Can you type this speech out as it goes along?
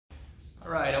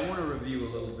All right, I want to review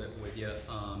a little bit with you,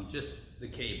 just the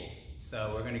cables.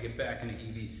 So we're going to get back into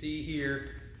EDC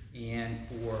here, and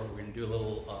we're going to do a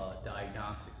little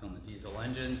diagnostics on the diesel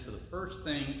engine. So the first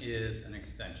thing is an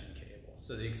extension cable.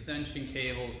 So the extension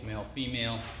cables, male,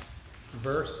 female,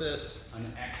 versus an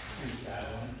X2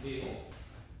 Catalan cable.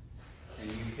 And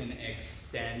you can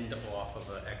extend off of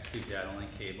an X2 Catalan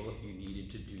cable if you needed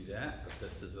to do that, but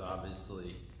this is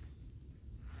obviously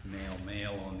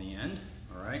male on the end.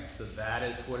 All right, so that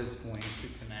is what is going to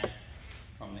connect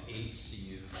from the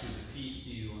HCU to the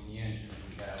PCU on the engine that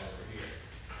we have over here.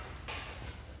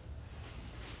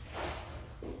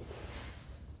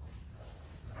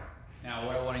 Now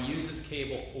what I want to use this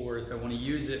cable for is I want to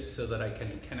use it so that I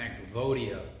can connect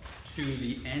Vodia to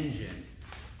the engine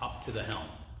up to the helm.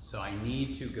 So I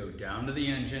need to go down to the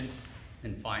engine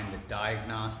and find the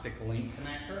diagnostic link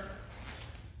connector.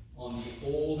 On the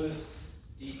oldest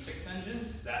D6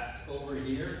 engines, that's over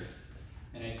here,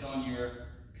 and it's on your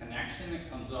connection that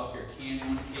comes off your CAN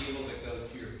 1 cable that goes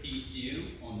to your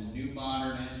PCU. On the new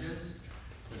modern engines,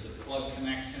 there's a plug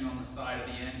connection on the side of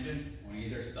the engine on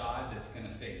either side that's going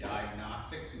to say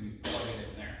diagnostics, and you plug it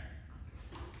in there.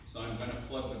 So I'm going to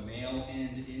plug the male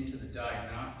end into the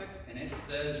diagnostic, and it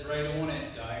says right on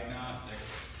it, diagnostic.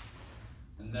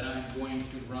 And then I'm going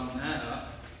to run that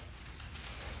up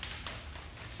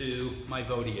to my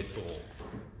Vodia tool.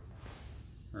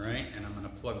 All right, and I'm going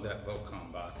to plug that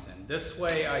Vocom box in. This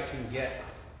way I can get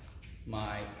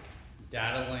my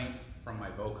data link from my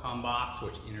Vocom box,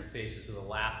 which interfaces with a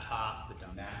laptop.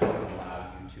 That will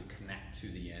allow you to connect to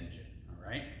the engine. All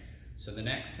right. So the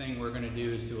next thing we're going to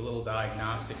do is do a little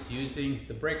diagnostics using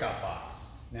the breakout box.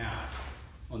 Now,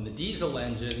 on the diesel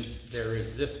engines, there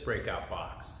is this breakout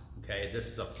box. Okay, this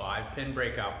is a 5-pin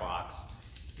breakout box.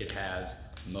 It has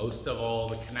most of all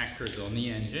the connectors on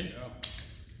the engine,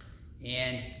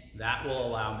 and that will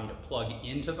allow me to plug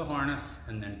into the harness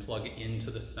and then plug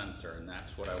into the sensor, and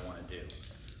that's what I want to do.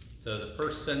 So the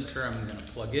first sensor I'm going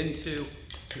to plug into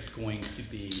is going to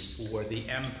be for the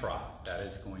M-prop. That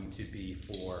is going to be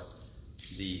for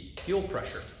the fuel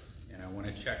pressure, and I want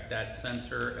to check that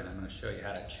sensor, and I'm going to show you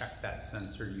how to check that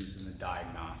sensor using the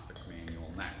diagnostic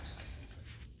manual next.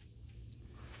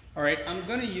 All right, I'm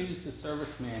going to use the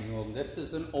service manual. This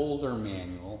is an older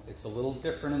manual. It's a little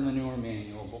different in the newer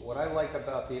manual, but what I like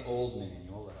about the old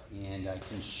manual, and I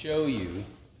can show you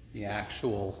the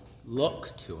actual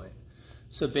look to it.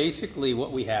 So basically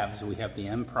what we have is we have the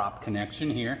M-prop connection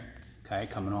here, okay,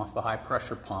 coming off the high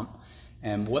pressure pump,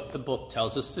 and what the book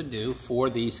tells us to do for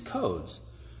these codes.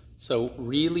 So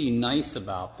really nice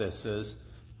about this is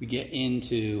we get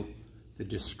into the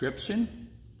description,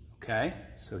 okay?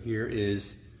 So here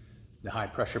is the high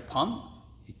pressure pump.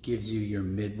 It gives you your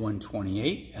mid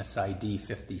 128 SID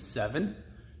 57.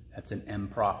 That's an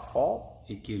M-prop fault.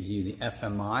 It gives you the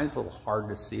FMIs, a little hard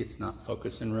to see, it's not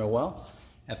focusing real well.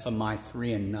 FMI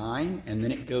 3 and 9, and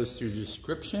then it goes through the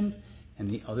description. And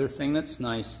the other thing that's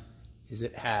nice is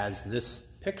it has this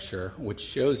picture which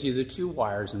shows you the two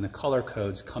wires and the color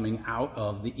codes coming out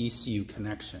of the ECU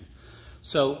connection.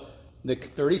 So the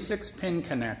 36-pin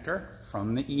connector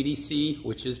from the EDC,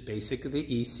 which is basically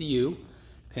the ECU,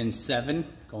 pin 7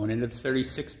 going into the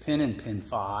 36 pin and pin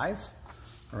 5,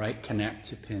 all right, connect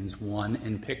to pins 1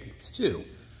 and pins 2.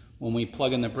 When we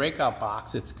plug in the breakout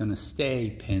box, it's going to stay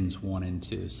pins 1 and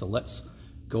 2. So let's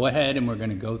go ahead and we're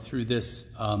going to go through this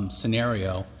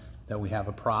scenario that we have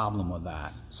a problem with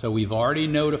that. So we've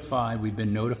been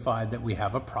notified that we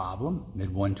have a problem,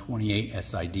 mid 128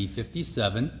 SID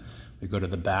 57. We go to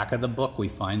the back of the book, we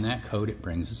find that code, it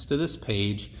brings us to this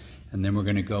page, and then we're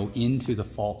going to go into the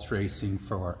fault tracing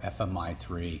for FMI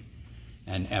 3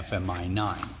 and FMI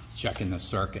 9, checking the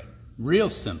circuit. Real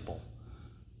simple.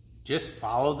 Just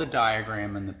follow the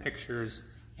diagram and the pictures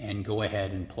and go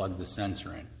ahead and plug the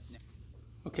sensor in.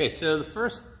 Okay, so the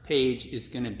first page is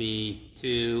going to be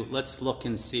let's look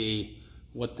and see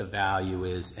what the value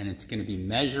is, and it's going to be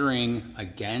measuring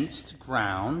against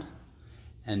ground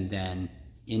and then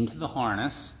into the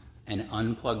harness and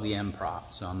unplug the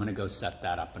M-prop. So I'm going to go set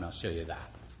that up and I'll show you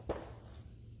that.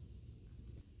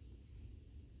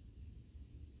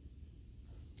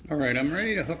 All right, I'm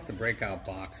ready to hook the breakout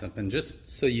box up, and just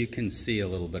so you can see a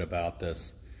little bit about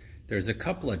this, there's a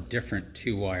couple of different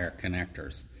 2-wire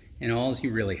connectors, and all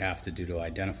you really have to do to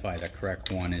identify the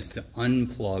correct one is to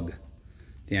unplug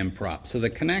the M-prop. So the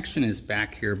connection is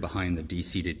back here behind the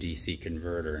DC to DC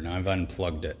converter, and I've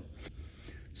unplugged it.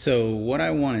 So what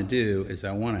I want to do is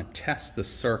I want to test the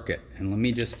circuit, and let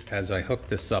me just, as I hook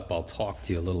this up, I'll talk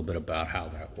to you a little bit about how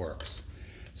that works.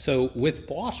 So with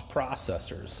Bosch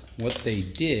processors, what they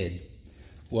did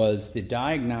was the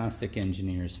diagnostic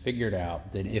engineers figured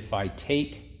out that if I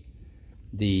take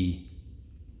the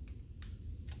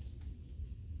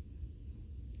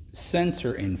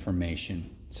sensor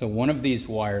information, so one of these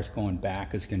wires going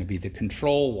back is going to be the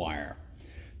control wire.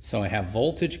 So I have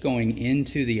voltage going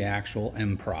into the actual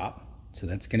M-prop, so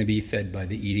that's going to be fed by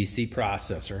the EDC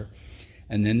processor,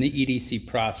 and then the EDC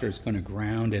processor is going to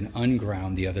ground and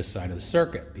unground the other side of the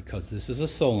circuit. Because this is a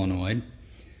solenoid,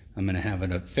 I'm going to have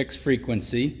it at a fixed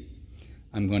frequency,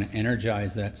 I'm going to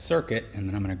energize that circuit, and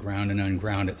then I'm going to ground and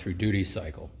unground it through duty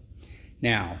cycle.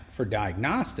 Now, for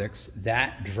diagnostics,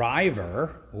 that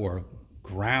driver or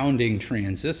grounding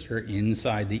transistor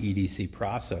inside the EDC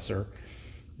processor,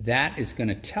 that is going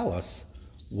to tell us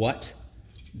what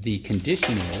the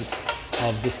condition is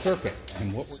of the circuit.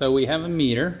 And so we have a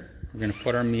meter. We're going to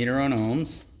put our meter on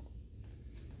ohms.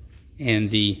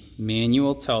 And the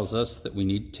manual tells us that we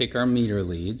need to take our meter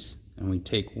leads, and we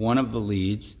take one of the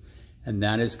leads, and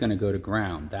that is going to go to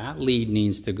ground. That lead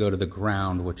needs to go to the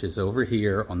ground, which is over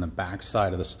here on the back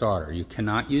side of the starter. You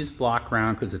cannot use block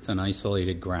ground because it's an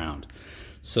isolated ground.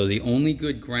 So the only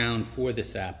good ground for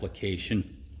this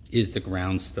application is the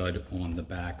ground stud on the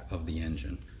back of the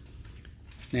engine.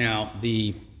 Now,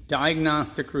 the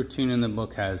diagnostic routine in the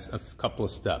book has a couple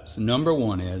of steps. Number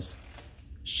one is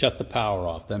shut the power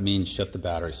off. That means shut the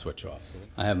battery switch off. So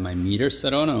I have my meter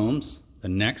set on ohms. The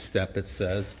next step, it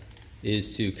says,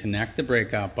 is to connect the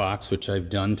breakout box, which I've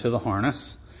done to the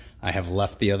harness. I have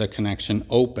left the other connection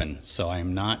open, so I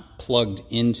am not plugged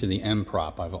into the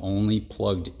M-prop. I've only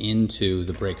plugged into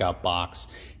the breakout box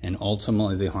and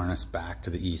ultimately the harness back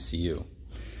to the ECU.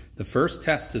 The first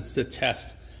test is to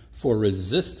test for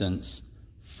resistance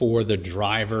for the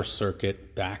driver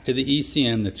circuit back to the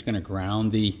ECM that's going to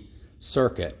ground the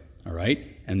circuit, all right?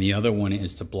 And the other one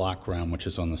is to block ground, which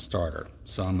is on the starter.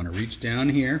 So I'm going to reach down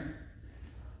here.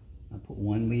 I'll put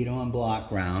one lead on block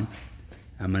ground.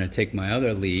 I'm going to take my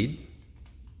other lead,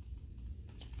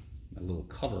 a little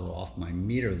cover off my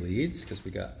meter leads, because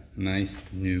we got nice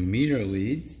new meter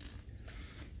leads.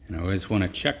 And I always want to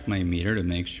check my meter to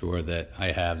make sure that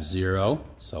I have 0.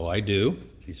 So I do.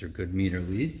 These are good meter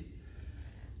leads.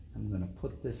 I'm going to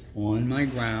put this on my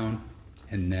ground,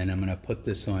 and then I'm going to put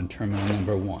this on terminal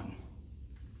number 1.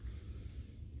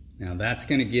 Now that's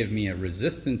going to give me a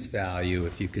resistance value,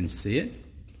 if you can see it,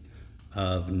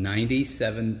 of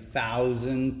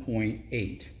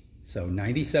 97,000.8. So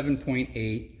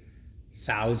 97.8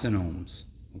 thousand ohms,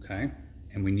 okay?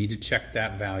 And we need to check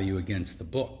that value against the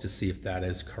book to see if that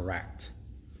is correct.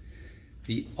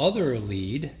 The other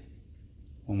lead,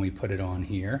 when we put it on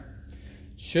here,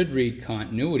 should read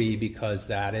continuity because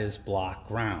that is block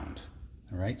ground,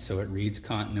 all right? So it reads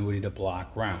continuity to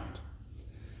block ground.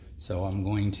 So I'm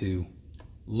going to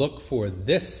look for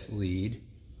this lead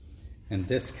and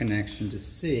this connection to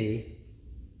see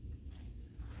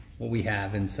what we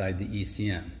have inside the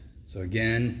ECM. So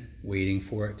again, waiting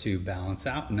for it to balance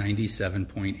out,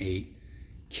 97.8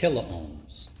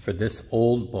 kiloohms. For this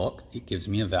old book, it gives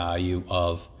me a value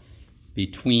of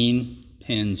between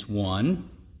pins 1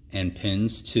 and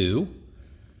pins 2,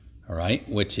 all right,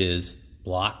 which is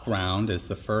block ground is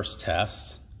the first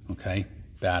test, okay?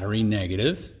 Battery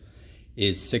negative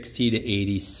is 60 to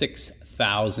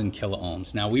 86,000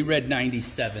 kiloohms. Now we read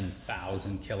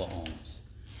 97,000 kiloohms.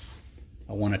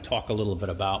 I want to talk a little bit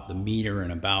about the meter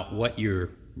and about what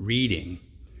you're reading.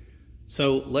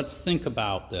 So let's think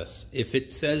about this. If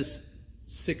it says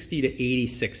 60 to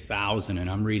 86,000 and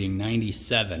I'm reading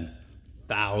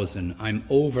 97,000, I'm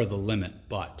over the limit,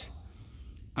 but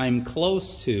I'm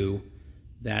close to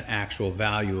that actual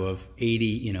value of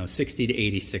 60 to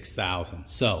 86,000.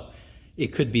 So it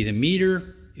could be the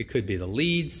meter, it could be the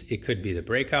leads, it could be the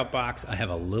breakout box. I have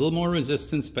a little more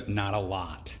resistance, but not a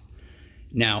lot.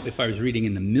 Now, if I was reading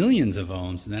in the millions of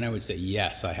ohms, then I would say,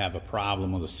 yes, I have a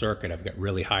problem with the circuit. I've got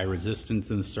really high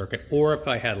resistance in the circuit. Or if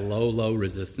I had low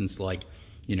resistance like,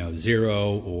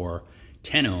 0 or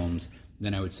 10 ohms,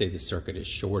 then I would say the circuit is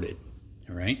shorted,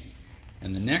 all right?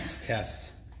 And the next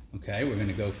test, okay, we're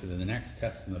gonna go for the next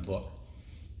test in the book.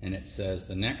 And it says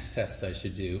the next test I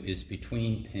should do is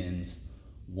between pins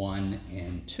 1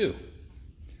 and 2.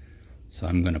 So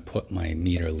I'm gonna put my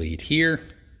meter lead here,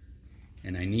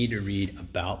 and I need to read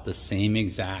about the same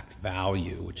exact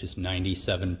value, which is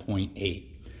 97.8.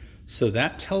 So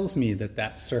that tells me that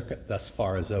that circuit thus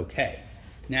far is okay.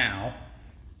 Now,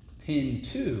 pin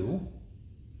 2,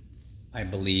 I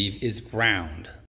believe, is ground.